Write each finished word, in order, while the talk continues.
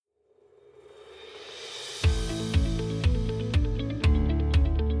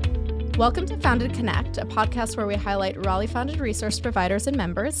Welcome to Founded Connect, a podcast where we highlight Raleigh-founded resource providers and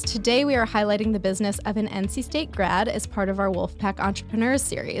members. Today, we are highlighting the business of an NC State grad as part of our Wolfpack Entrepreneurs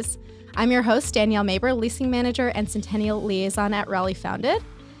series. I'm your host, Danielle Maber, leasing manager and Centennial liaison at Raleigh Founded.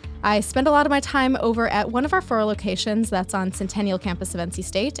 I spend a lot of my time over at one of our 4 locations that's on Centennial campus of NC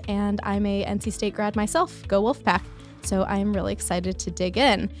State, and I'm a NC State grad myself. Go Wolfpack. So I'm really excited to dig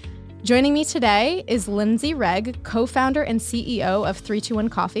in. Joining me today is Lindsay Regg, co-founder and CEO of 321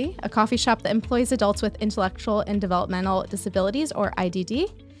 Coffee, a coffee shop that employs adults with intellectual and developmental disabilities, or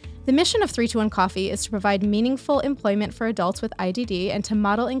IDD. The mission of 321 Coffee is to provide meaningful employment for adults with IDD and to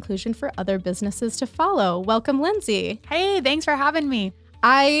model inclusion for other businesses to follow. Welcome, Lindsay. Hey, thanks for having me.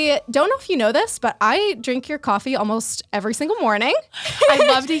 I don't know if you know this, but I drink your coffee almost every single morning. I'd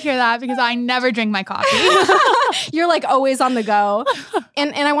love to hear that because I never drink my coffee. You're like always on the go.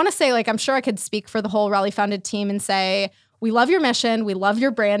 And I want to say, like, I'm sure I could speak for the whole Raleigh Founded team and say, we love your mission, we love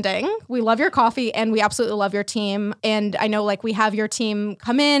your branding, we love your coffee, and we absolutely love your team. And I know, like, we have your team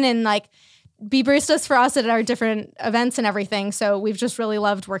come in and, like, be baristas for us at our different events and everything. So we've just really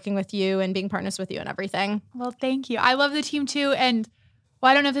loved working with you and being partners with you and everything. Well, thank you. I love the team too. And well,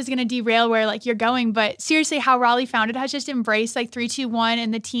 I don't know if this is going to derail where like you're going, but seriously, how Raleigh Founded has just embraced like 321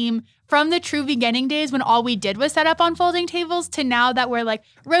 and the team from the true beginning days when all we did was set up on folding tables to now that we're like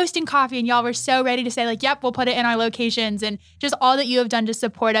roasting coffee and y'all were so ready to say like, yep, we'll put it in our locations, and just all that you have done to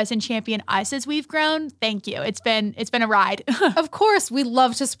support us and champion us as we've grown. Thank you. It's been a ride. Of course, we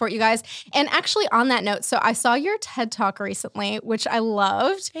love to support you guys. And actually on that note, so I saw your TED Talk recently, which I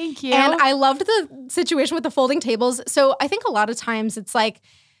loved. Thank you. And I loved the situation with the folding tables. So I think a lot of times it's like,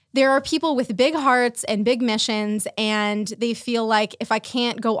 there are people with big hearts and big missions, and they feel like if I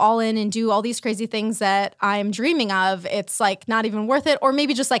can't go all in and do all these crazy things that I'm dreaming of, it's like not even worth it, or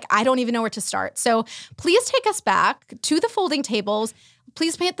maybe just like I don't even know where to start. So please take us back to the folding tables.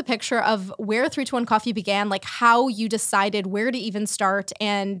 Please paint the picture of where 321 Coffee began, like how you decided where to even start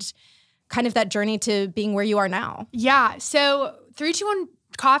and kind of that journey to being where you are now. Yeah. So 321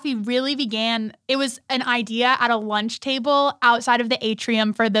 Coffee really began, it was an idea at a lunch table outside of the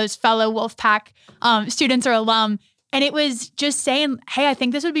atrium for those fellow Wolfpack students or alum. And it was just saying, hey, I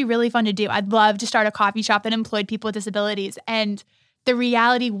think this would be really fun to do. I'd love to start a coffee shop that employed people with disabilities. And the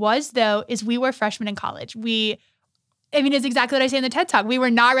reality was, though, is we were freshmen in college. It's exactly what I say in the TED Talk. We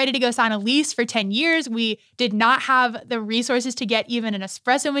were not ready to go sign a lease for 10 years. We did not have the resources to get even an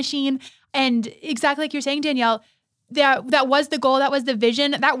espresso machine. And exactly like you're saying, Danielle, that was the goal. That was the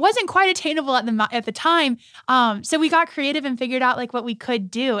vision. That wasn't quite attainable at the time. So we got creative and figured out like what we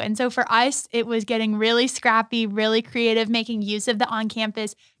could do. And so for us, it was getting really scrappy, really creative, making use of the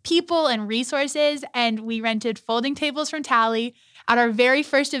on-campus people and resources. And we rented folding tables from Tally. At our very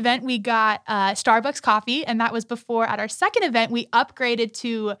first event, we got Starbucks coffee. And that was before at our second event, we upgraded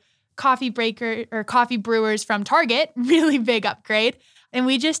to coffee brewers from Target. Really big upgrade. And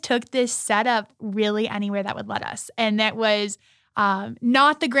we just took this setup really anywhere that would let us. And that was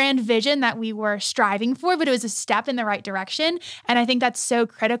not the grand vision that we were striving for, but it was a step in the right direction. And I think that's so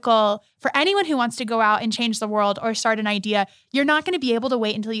critical for anyone who wants to go out and change the world or start an idea. You're not going to be able to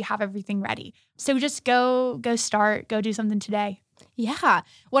wait until you have everything ready. So just go start, go do something today. Yeah.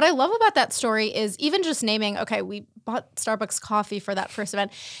 What I love about that story is even just naming, okay, we bought Starbucks coffee for that first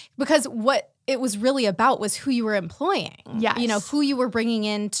event, because what it was really about was who you were employing. Yes. You know, who you were bringing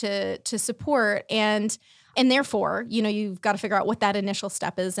in to support. And therefore, you know, you've got to figure out what that initial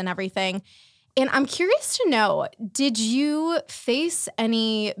step is and everything. And I'm curious to know, did you face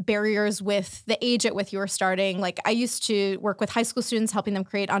any barriers with the age at which you were starting? Like, I used to work with high school students, helping them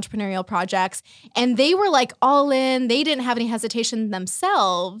create entrepreneurial projects, and they were like all in. They didn't have any hesitation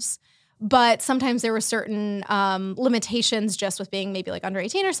themselves, but sometimes there were certain limitations just with being maybe like under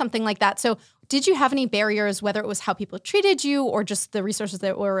 18 or something like that. So did you have any barriers, whether it was how people treated you or just the resources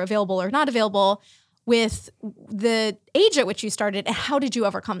that were available or not available with the age at which you started, and how did you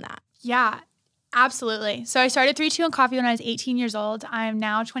overcome that? Yeah. Absolutely. So I started 321 Coffee when I was 18 years old. I'm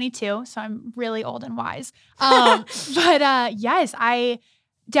now 22, so I'm really old and wise. Yes, I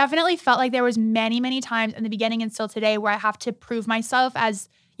definitely felt like there was many, many times in the beginning and still today where I have to prove myself as,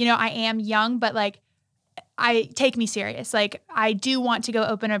 you know, I am young, but like take me serious. Like I do want to go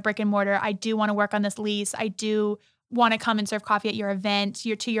open a brick and mortar. I do want to work on this lease. I do want to come and serve coffee at your event,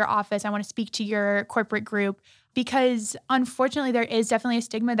 to your office. I want to speak to your corporate group. Because unfortunately, there is definitely a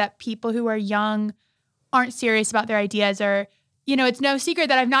stigma that people who are young aren't serious about their ideas, or, you know, it's no secret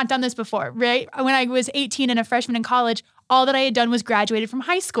that I've not done this before, right? When I was 18 and a freshman in college, all that I had done was graduated from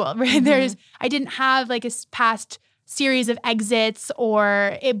high school, right? Mm-hmm. I didn't have like a past series of exits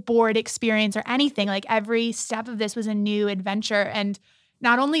or a board experience or anything. Like every step of this was a new adventure. And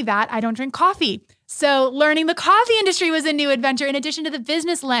Not only that, I don't drink coffee. So learning the coffee industry was a new adventure in addition to the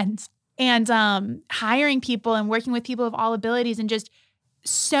business lens. And hiring people and working with people of all abilities, and just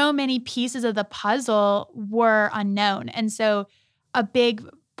so many pieces of the puzzle were unknown. And so a big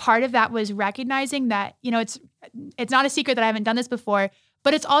part of that was recognizing that, it's not a secret that I haven't done this before,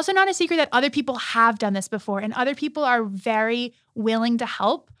 but it's also not a secret that other people have done this before, and other people are very willing to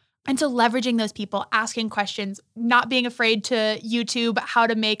help. And so leveraging those people, asking questions, not being afraid to YouTube how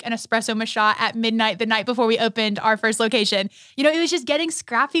to make an espresso machat at midnight the night before we opened our first location. It was just getting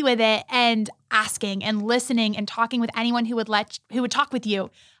scrappy with it and asking and listening and talking with anyone who would talk with you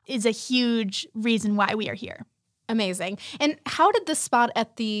is a huge reason why we are here. Amazing. And how did this spot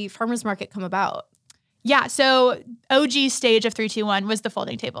at the farmers market come about? Yeah, so OG stage of 321 was the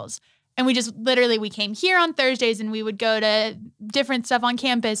folding tables. And we came here on Thursdays, and we would go to different stuff on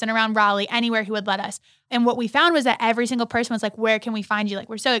campus and around Raleigh, anywhere he would let us. And what we found was that every single person was like, where can we find you? Like,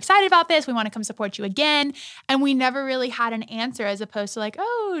 we're so excited about this. We want to come support you again. And we never really had an answer, as opposed to like,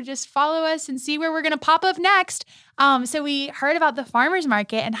 oh, just follow us and see where we're going to pop up next. So we heard about the farmers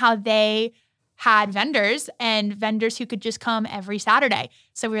market and how they had vendors who could just come every Saturday.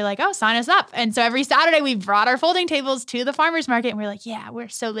 So we were like, oh, sign us up. And so every Saturday we brought our folding tables to the farmers market, and we were like, yeah, we're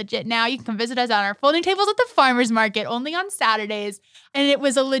so legit now. You can come visit us on our folding tables at the farmers market only on Saturdays. And it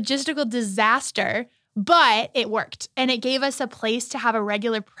was a logistical disaster, but it worked. And it gave us a place to have a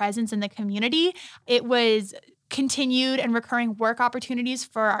regular presence in the community. It was continued and recurring work opportunities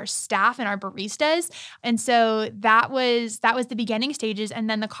for our staff and our baristas. And so that was the beginning stages. And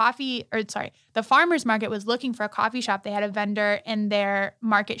then the farmers market was looking for a coffee shop. They had a vendor in their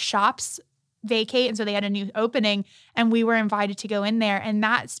market shops vacate, and so they had a new opening, and we were invited to go in there. And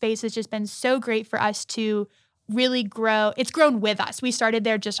that space has just been so great for us to really grow. It's grown with us. We started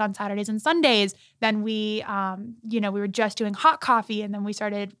there just on Saturdays and Sundays. Then we were just doing hot coffee, and then we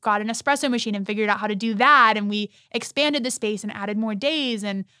got an espresso machine and figured out how to do that. And we expanded the space and added more days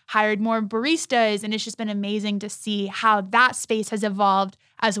and hired more baristas. And it's just been amazing to see how that space has evolved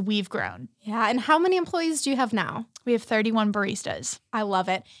as we've grown. Yeah. And how many employees do you have now? We have 31 baristas. I love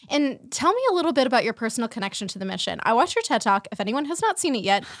it. And tell me a little bit about your personal connection to the mission. I watched your TED Talk. If anyone has not seen it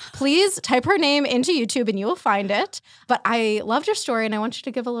yet, please type her name into YouTube and you will find it. But I loved your story, and I want you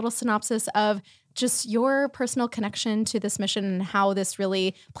to give a little synopsis of just your personal connection to this mission and how this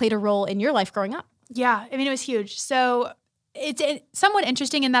really played a role in your life growing up. Yeah, I mean, it was huge. So it's somewhat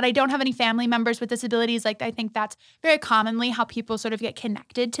interesting in that I don't have any family members with disabilities. Like, I think that's very commonly how people sort of get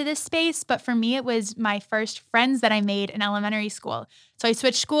connected to this space. But for me, it was my first friends that I made in elementary school. So I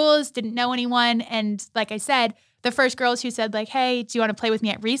switched schools, didn't know anyone. And like I said, the first girls who said like, hey, do you want to play with me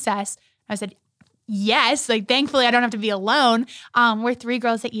at recess? I said, yes. Like, thankfully, I don't have to be alone. We're three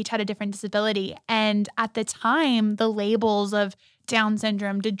girls that each had a different disability. And at the time, the labels of Down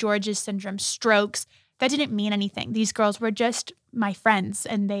syndrome, DeGeorge's syndrome, strokes, that didn't mean anything. These girls were just my friends,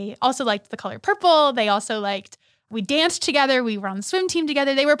 and they also liked the color purple. We danced together. We were on the swim team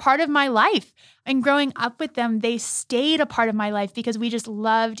together. They were part of my life. And growing up with them, they stayed a part of my life because we just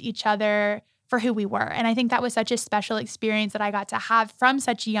loved each other for who we were. And I think that was such a special experience that I got to have from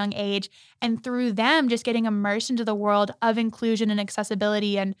such a young age. And through them, just getting immersed into the world of inclusion and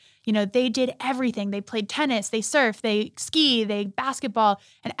accessibility. And, they did everything. They played tennis, they surfed, they ski, they basketball.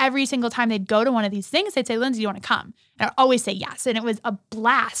 And every single time they'd go to one of these things, they'd say, Lindsay, do you want to come? And I'd always say yes. And it was a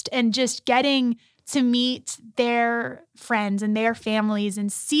blast. And just getting to meet their friends and their families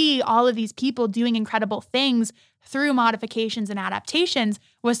and see all of these people doing incredible things through modifications and adaptations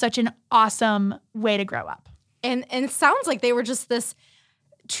was such an awesome way to grow up. And it sounds like they were just this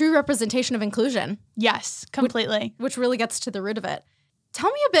true representation of inclusion. Yes, completely. Which really gets to the root of it. Tell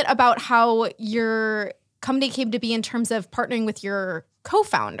me a bit about how your company came to be in terms of partnering with your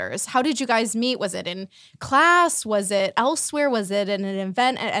co-founders. How did you guys meet? Was it in class? Was it elsewhere? Was it in an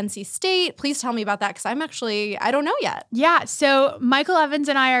event at NC State? Please tell me about that, because I don't know yet. Yeah, so Michael Evans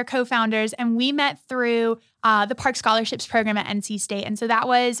and I are co-founders, and we met through the Park Scholarships program at NC State. And so that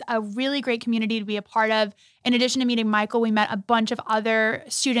was a really great community to be a part of. In addition to meeting Michael, we met a bunch of other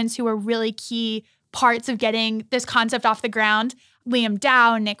students who were really key parts of getting this concept off the ground. Liam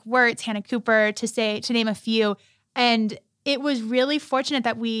Dow, Nick Wirtz, Hannah Cooper, to name a few. And it was really fortunate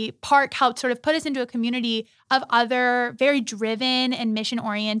that Park helped sort of put us into a community of other very driven and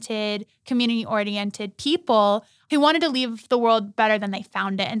mission-oriented, community-oriented people who wanted to leave the world better than they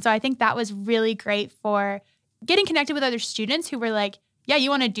found it. And so I think that was really great for getting connected with other students who were like, yeah,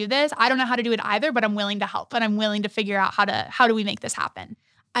 you want to do this? I don't know how to do it either, but I'm willing to help, and I'm willing to figure out how do we make this happen.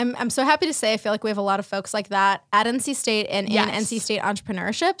 I'm so happy to say I feel like we have a lot of folks like that at NC State and in NC State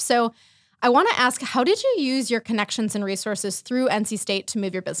entrepreneurship. So I want to ask, how did you use your connections and resources through NC State to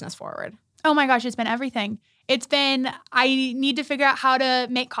move your business forward? Oh my gosh, it's been everything. It's been, I need to figure out how to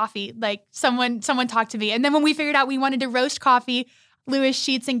make coffee. Like someone talked to me. And then when we figured out we wanted to roast coffee, Louis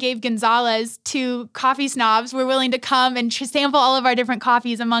Sheets and Gabe Gonzalez, two coffee snobs, were willing to come and sample all of our different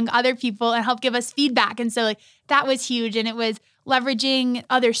coffees among other people and help give us feedback. And so that was huge. And it was leveraging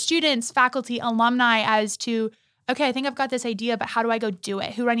other students, faculty, alumni as to, okay, I think I've got this idea, but how do I go do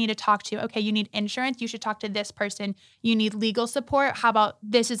it? Who do I need to talk to? Okay, you need insurance. You should talk to this person. You need legal support. How about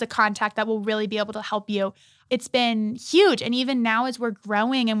this is a contact that will really be able to help you? It's been huge. And even now as we're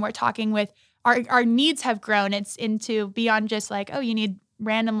growing and we're talking with our needs have grown, it's into beyond just like, oh, you need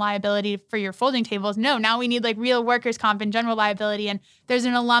random liability for your folding tables. No, now we need like real workers' comp and general liability. And there's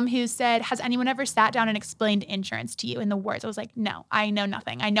an alum who said, has anyone ever sat down and explained insurance to you in the words? I was like, no, I know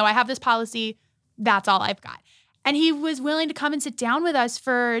nothing. I know I have this policy. That's all I've got. And he was willing to come and sit down with us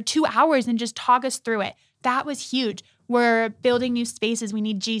for 2 hours and just talk us through it. That was huge. We're building new spaces. We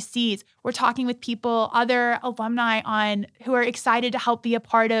need GCs. We're talking with people, other alumni who are excited to help be a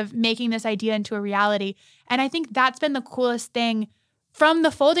part of making this idea into a reality. And I think that's been the coolest thing from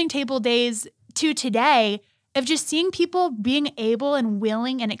the folding table days to today, of just seeing people being able and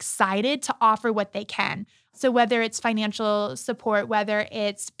willing and excited to offer what they can. So whether it's financial support, whether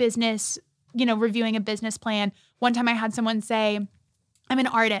it's business, reviewing a business plan. One time I had someone say, I'm an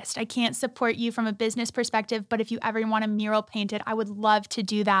artist. I can't support you from a business perspective, but if you ever want a mural painted, I would love to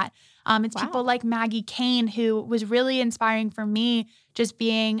do that. It's Wow. people like Maggie Kane, who was really inspiring for me, just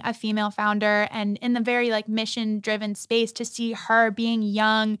being a female founder and in the very like mission-driven space, to see her being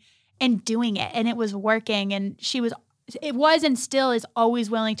young and doing it. And it was working. And it was and still is always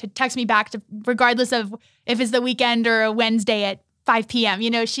willing to text me back, regardless of if it's the weekend or a Wednesday at 5 p.m.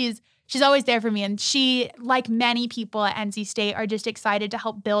 She's always there for me. And she, like many people at NC State, are just excited to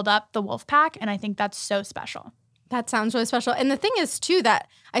help build up the Wolfpack. And I think that's so special. That sounds really special. And the thing is, too, that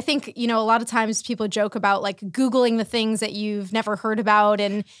I think, a lot of times people joke about like Googling the things that you've never heard about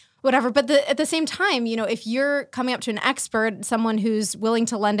and whatever. But at the same time, if you're coming up to an expert, someone who's willing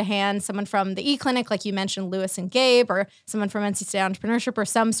to lend a hand, someone from the eClinic, like you mentioned, Louis and Gabe, or someone from NC State Entrepreneurship, or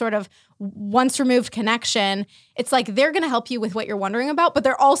some sort of once removed connection, it's like they're going to help you with what you're wondering about, but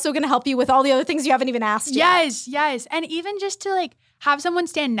they're also going to help you with all the other things you haven't even asked yet. Yes. And even just to like have someone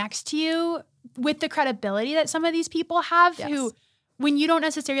stand next to you with the credibility that some of these people have, who, when you don't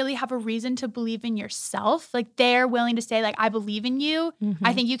necessarily have a reason to believe in yourself, like they're willing to say like, I believe in you. Mm-hmm.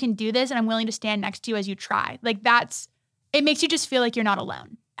 I think you can do this. And I'm willing to stand next to you as you try. Like it makes you just feel like you're not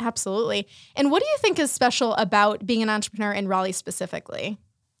alone. Absolutely. And what do you think is special about being an entrepreneur in Raleigh specifically?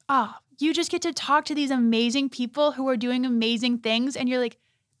 You just get to talk to these amazing people who are doing amazing things. And you're like,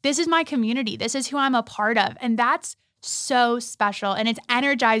 this is my community. This is who I'm a part of. And that's so special. And it's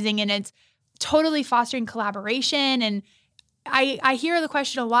energizing and it's totally fostering collaboration. And I hear the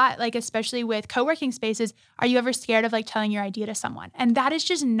question a lot, like especially with co-working spaces, are you ever scared of like telling your idea to someone? And that is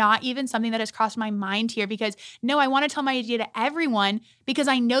just not even something that has crossed my mind here, because no, I want to tell my idea to everyone because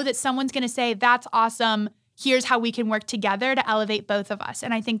I know that someone's going to say, that's awesome. Here's how we can work together to elevate both of us.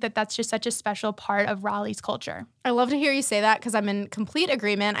 And I think that that's just such a special part of Raleigh's culture. I love to hear you say that because I'm in complete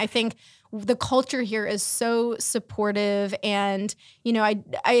agreement. I think the culture here is so supportive. And,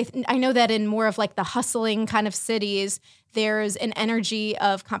 I know that in more of like the hustling kind of cities, there's an energy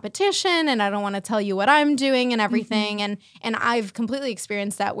of competition and I don't want to tell you what I'm doing and everything. Mm-hmm. And I've completely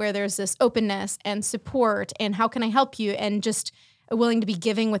experienced that, where there's this openness and support and how can I help you, and just willing to be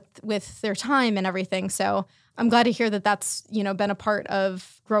giving with their time and everything. So I'm glad to hear that that's, been a part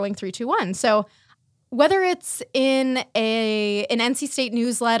of growing 321. So whether it's in an NC State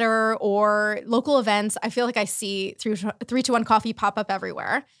newsletter or local events, I feel like I see 321 Coffee pop up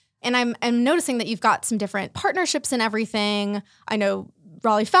everywhere. And I'm noticing that you've got some different partnerships and everything. I know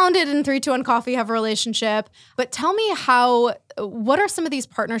Raleigh Founded and 321 Coffee have a relationship. But tell me what are some of these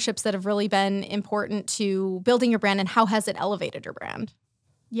partnerships that have really been important to building your brand, and how has it elevated your brand?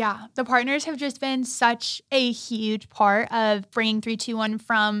 Yeah, the partners have just been such a huge part of bringing 321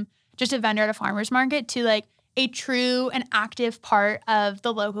 from just a vendor at a farmer's market to like a true and active part of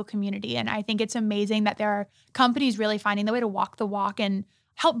the local community. And I think it's amazing that there are companies really finding the way to walk the walk and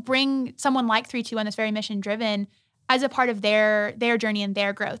help bring someone like 321 that's very mission driven as a part of their journey and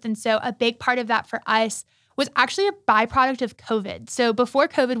their growth. And so a big part of that for us was actually a byproduct of COVID. So before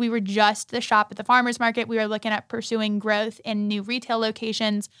COVID, we were just the shop at the farmer's market. We were looking at pursuing growth in new retail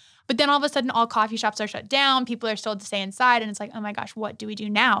locations. But then all of a sudden, all coffee shops are shut down. People are told to stay inside. And it's like, oh my gosh, what do we do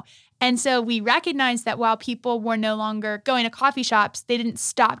now? And so we recognized that while people were no longer going to coffee shops, they didn't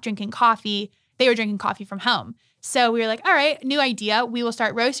stop drinking coffee. They were drinking coffee from home. So we were like, all right, new idea. We will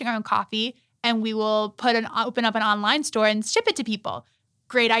start roasting our own coffee and we will open up an online store and ship it to people.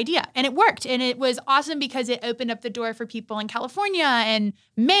 Great idea. And it worked. And it was awesome because it opened up the door for people in California and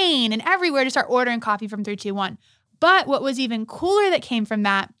Maine and everywhere to start ordering coffee from 321. But what was even cooler that came from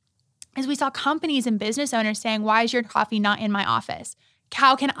that is we saw companies and business owners saying, why is your coffee not in my office?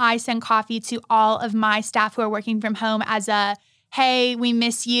 How can I send coffee to all of my staff who are working from home as a, hey, we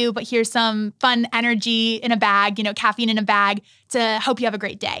miss you, but here's some fun energy in a bag, caffeine in a bag to hope you have a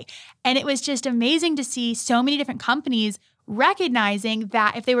great day. And it was just amazing to see so many different companies recognizing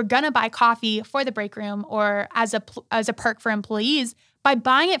that if they were going to buy coffee for the break room or as a perk for employees, by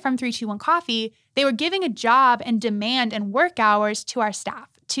buying it from 321 Coffee, they were giving a job and demand and work hours to our staff,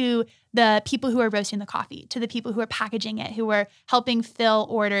 to the people who are roasting the coffee, to the people who are packaging it, who are helping fill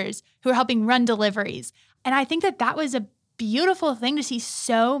orders, who are helping run deliveries. And I think that was a beautiful thing to see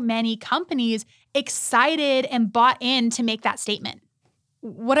so many companies excited and bought in to make that statement.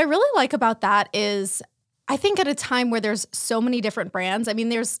 What I really like about that is I think at a time where there's so many different brands,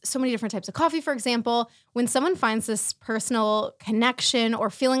 there's so many different types of coffee, for example, when someone finds this personal connection or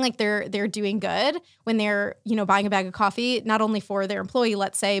feeling like they're doing good when they're, buying a bag of coffee, not only for their employee,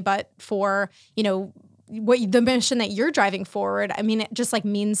 let's say, but for, the mission that you're driving forward, it just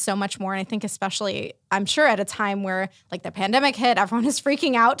means so much more. And I think especially, I'm sure at a time where the pandemic hit, everyone is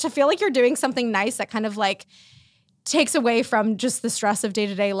freaking out to feel like you're doing something nice that kind of takes away from just the stress of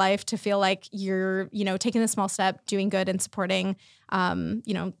day-to-day life to feel like you're, taking the small step, doing good and supporting,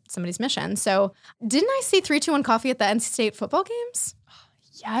 somebody's mission. So didn't I see 321 Coffee at the NC State football games?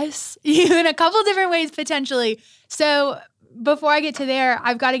 Yes, in a couple different ways, potentially. So before I get to there,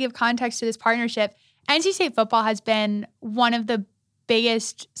 I've got to give context to this partnership. NC State football has been one of the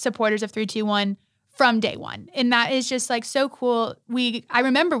biggest supporters of 321 from day one. And that is just so cool. I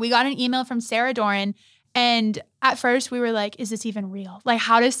remember we got an email from Sarah Doran, and at first we were like, is this even real?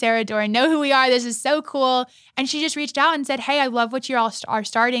 How does Sarah Doran know who we are? This is so cool. And she just reached out and said, hey, I love what you all are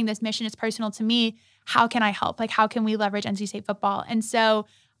starting. This mission is personal to me. How can I help? How can we leverage NC State football? And so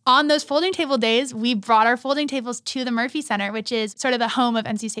on those folding table days, we brought our folding tables to the Murphy Center, which is sort of the home of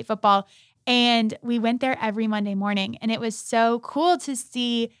NC State football. And we went there every Monday morning. And it was so cool to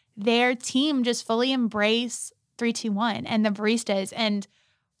see their team just fully embrace 321 and the baristas. And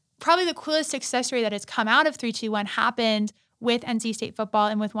probably the coolest success story that has come out of 321 happened with NC State football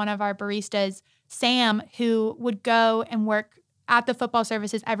and with one of our baristas, Sam, who would go and work at the football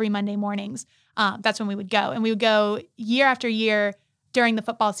services every Monday mornings. That's when we would go. And we would go year after year during the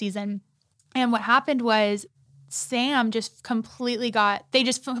football season. And what happened was Sam just completely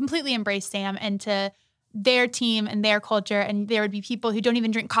embraced Sam into their team and their culture. And there would be people who don't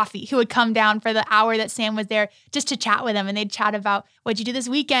even drink coffee who would come down for the hour that Sam was there just to chat with them. And they'd chat about what'd you do this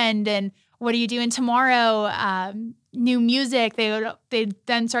weekend and what are you doing tomorrow? New music. They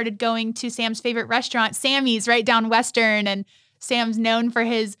then started going to Sam's favorite restaurant, Sammy's, right down Western. And Sam's known for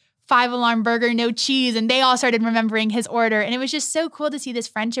his 5-alarm burger, no cheese. And they all started remembering his order. And it was just so cool to see this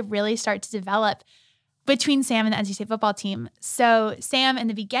friendship really start to develop between Sam and the NC State football team. So Sam in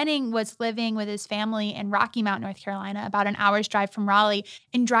the beginning was living with his family in Rocky Mount, North Carolina, about an hour's drive from Raleigh,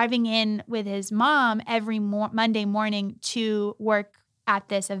 and driving in with his mom every Monday morning to work at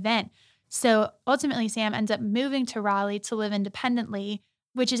this event. So ultimately, Sam ends up moving to Raleigh to live independently,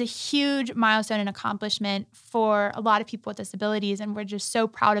 which is a huge milestone and accomplishment for a lot of people with disabilities. And we're just so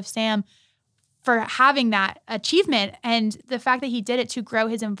proud of Sam for having that achievement. And the fact that he did it to grow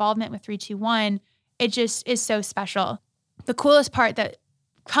his involvement with 321, it just is so special. The coolest part that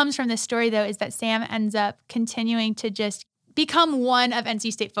comes from this story, though, is that Sam ends up continuing to just become one of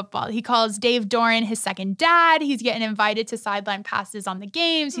NC State football. He calls Dave Doran his second dad. He's getting invited to sideline passes on the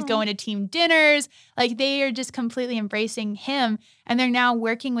games. He's going to team dinners. They are just completely embracing him. And they're now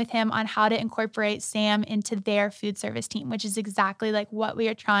working with him on how to incorporate Sam into their food service team, which is exactly what we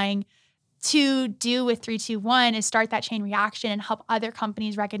are trying to do with 321 is start that chain reaction and help other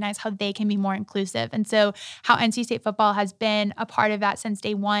companies recognize how they can be more inclusive. And so how NC State football has been a part of that since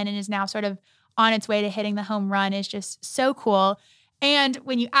day one and is now sort of on its way to hitting the home run is just so cool. And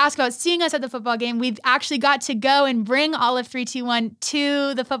when you ask about seeing us at the football game, we've actually got to go and bring all of 321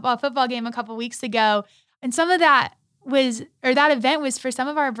 to the football game a couple weeks ago. And some of that event was for some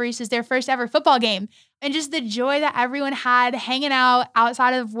of our baristas, their first ever football game. And just the joy that everyone had hanging out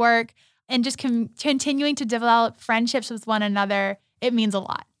outside of work and just continuing to develop friendships with one another, it means a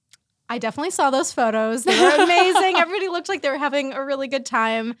lot. I definitely saw those photos. They were amazing. Everybody looked like they were having a really good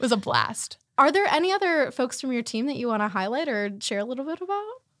time. It was a blast. Are there any other folks from your team that you want to highlight or share a little bit about?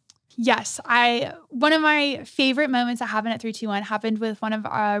 Yes, one of my favorite moments that happened at 321 happened with one of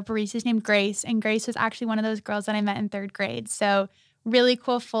our baristas named Grace, and Grace was actually one of those girls that I met in third grade. So really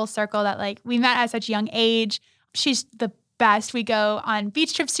cool full circle that like we met at such a young age. She's the best. We go on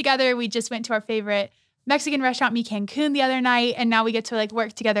beach trips together. We just went to our favorite Mexican restaurant, Mi Cancun, the other night, and now we get to like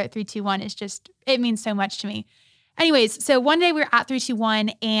work together at 321. It means so much to me. Anyways, so one day we were at 321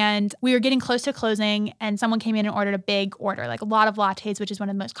 and we were getting close to closing and someone came in and ordered a big order, like a lot of lattes, which is one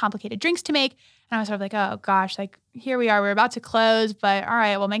of the most complicated drinks to make. And I was sort of like, oh gosh, like here we are, we're about to close, but all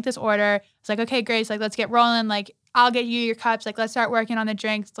right, we'll make this order. It's like, okay, Grace, like let's get rolling. Like I'll get you your cups. Like let's start working on the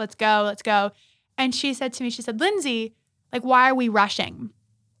drinks. Let's go. And she said to me, Lindsay, like, why are we rushing?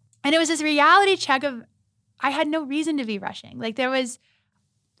 And it was this reality check of I had no reason to be rushing. Like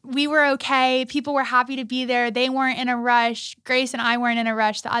we were okay. People were happy to be there. They weren't in a rush. Grace and I weren't in a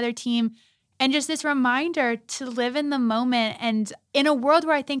rush, the other team. And just this reminder to live in the moment. And in a world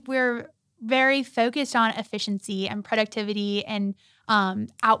where I think we're very focused on efficiency and productivity and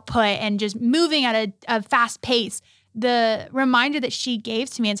output and just moving at a fast pace, the reminder that she gave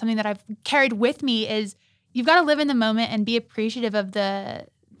to me and something that I've carried with me is you've got to live in the moment and be appreciative of the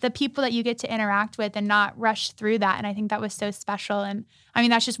people that you get to interact with and not rush through that. And I think that was so special. And I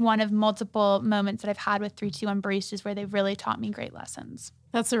mean, that's just one of multiple moments that I've had with 321 Baristas where they've really taught me great lessons.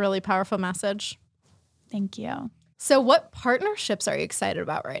 That's a really powerful message. Thank you. So what partnerships are you excited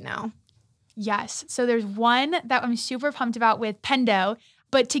about right now? Yes. So there's one that I'm super pumped about with Pendo.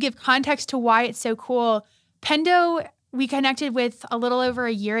 But to give context to why it's so cool, Pendo, we connected with a little over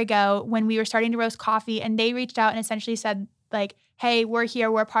a year ago when we were starting to roast coffee, and they reached out and essentially said, like, hey, we're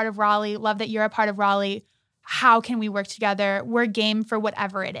here. We're a part of Raleigh. Love that you're a part of Raleigh. How can we work together? We're game for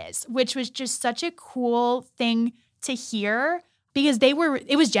whatever it is, which was just such a cool thing to hear because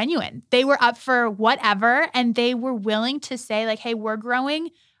it was genuine. They were up for whatever, and they were willing to say like, hey, we're growing,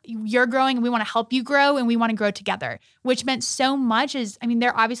 you're growing, and we want to help you grow, and we want to grow together, which meant so much.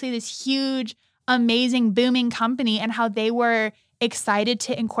 They're obviously this huge, amazing, booming company, and how they were excited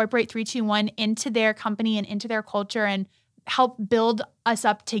to incorporate 321 into their company and into their culture and help build us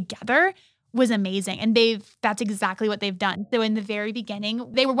up together was amazing. And that's exactly what they've done. So in the very beginning,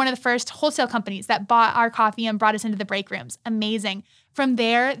 they were one of the first wholesale companies that bought our coffee and brought us into the break rooms. Amazing. From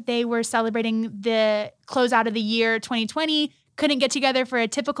there, they were celebrating the closeout of the year 2020, couldn't get together for a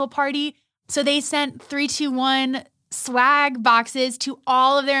typical party. So they sent 321 swag boxes to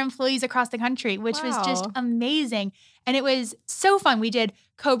all of their employees across the country, which was just amazing. And it was so fun. We did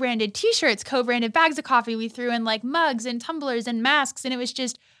co-branded t-shirts, co-branded bags of coffee. We threw in like mugs and tumblers and masks. And it was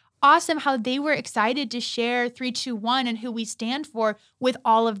just awesome how they were excited to share 321 and who we stand for with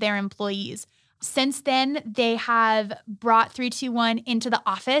all of their employees. Since then, they have brought 321 into the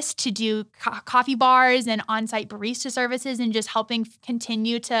office to do coffee bars and on-site barista services and just helping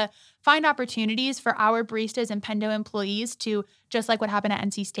continue to find opportunities for our baristas and Pendo employees to, just like what happened at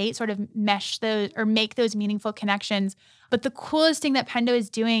NC State, sort of mesh those or make those meaningful connections. But the coolest thing that Pendo is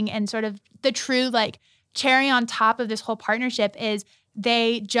doing and sort of the true like cherry on top of this whole partnership is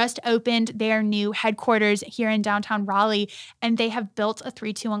they just opened their new headquarters here in downtown Raleigh, and they have built a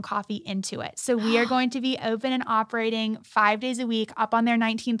 321 Coffee into it. So we are going to be open and operating 5 days a week up on their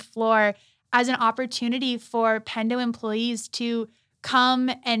 19th floor as an opportunity for Pendo employees to come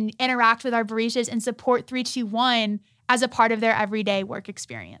and interact with our baristas and support 321 as a part of their everyday work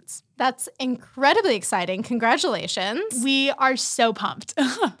experience. That's incredibly exciting. Congratulations. We are so pumped.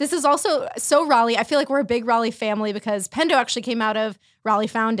 This is also so Raleigh. I feel like we're a big Raleigh family because Pendo actually came out of Raleigh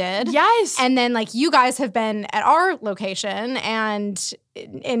Founded. Yes. And then like you guys have been at our location and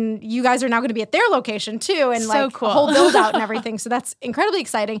you guys are now going to be at their location too. And so like cool. a whole build out and everything. So that's incredibly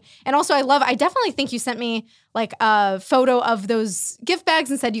exciting. And also I definitely think you sent me like a photo of those gift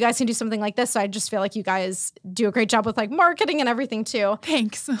bags and said you guys can do something like this. So I just feel like you guys do a great job with like marketing and everything too.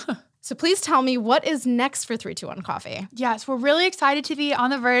 Thanks. So please tell me what is next for 321 Coffee. Yes, we're really excited to be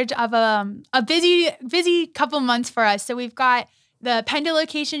on the verge of a busy couple months for us. So we've got the Pendo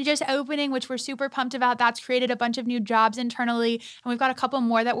location just opening, which we're super pumped about. That's created a bunch of new jobs internally. And we've got a couple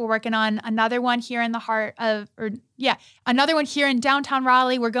more that we're working on. Another one here in another one here in downtown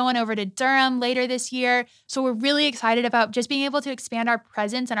Raleigh. We're going over to Durham later this year. So we're really excited about just being able to expand our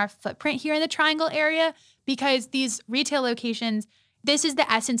presence and our footprint here in the Triangle area because these retail locations, this is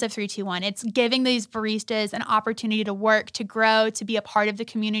the essence of 321. It's giving these baristas an opportunity to work, to grow, to be a part of the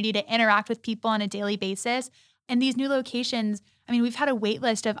community, to interact with people on a daily basis. And these new locations, we've had a wait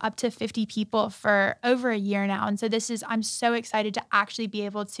list of up to 50 people for over a year now. And so I'm so excited to actually be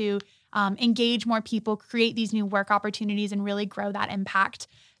able to engage more people, create these new work opportunities, and really grow that impact.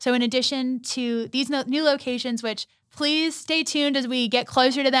 So in addition to these new locations, which please stay tuned as we get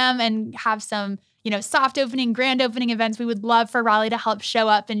closer to them and have some, soft opening, grand opening events. We would love for Raleigh to help show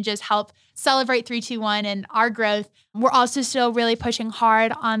up and just help celebrate 321 and our growth. We're also still really pushing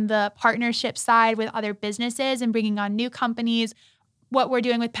hard on the partnership side with other businesses and bringing on new companies. What we're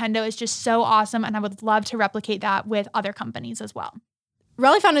doing with Pendo is just so awesome, and I would love to replicate that with other companies as well.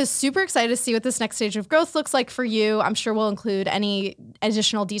 Raleigh Found is super excited to see what this next stage of growth looks like for you. I'm sure we'll include any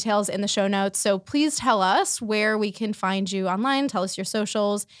additional details in the show notes. So please tell us where we can find you online. Tell us your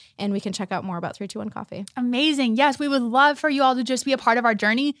socials, and we can check out more about 321 Coffee. Amazing. Yes, we would love for you all to just be a part of our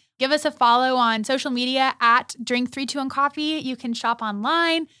journey. Give us a follow on social media at Drink321 Coffee. You can shop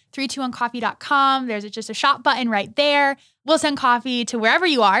online, 321coffee.com. There's just a shop button right there. We'll send coffee to wherever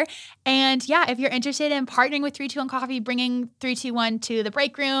you are. And yeah, if you're interested in partnering with 321 Coffee, bringing 321 to the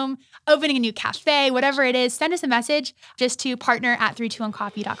break room, opening a new cafe, whatever it is, send us a message just to partner at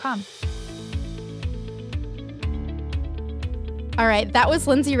 321coffee.com. All right, that was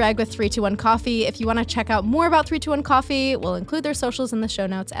Lindsay Regg with 321 Coffee. If you want to check out more about 321 Coffee, we'll include their socials in the show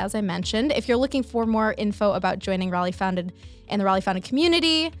notes, as I mentioned. If you're looking for more info about joining Raleigh Founded and the Raleigh Founded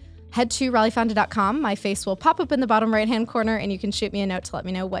community, head to raleighfounded.com. My face will pop up in the bottom right-hand corner, and you can shoot me a note to let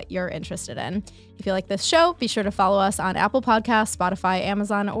me know what you're interested in. If you like this show, be sure to follow us on Apple Podcasts, Spotify,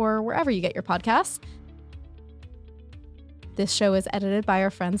 Amazon, or wherever you get your podcasts. This show is edited by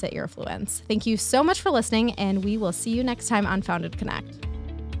our friends at Earfluence. Thank you so much for listening, and we will see you next time on Founded Connect.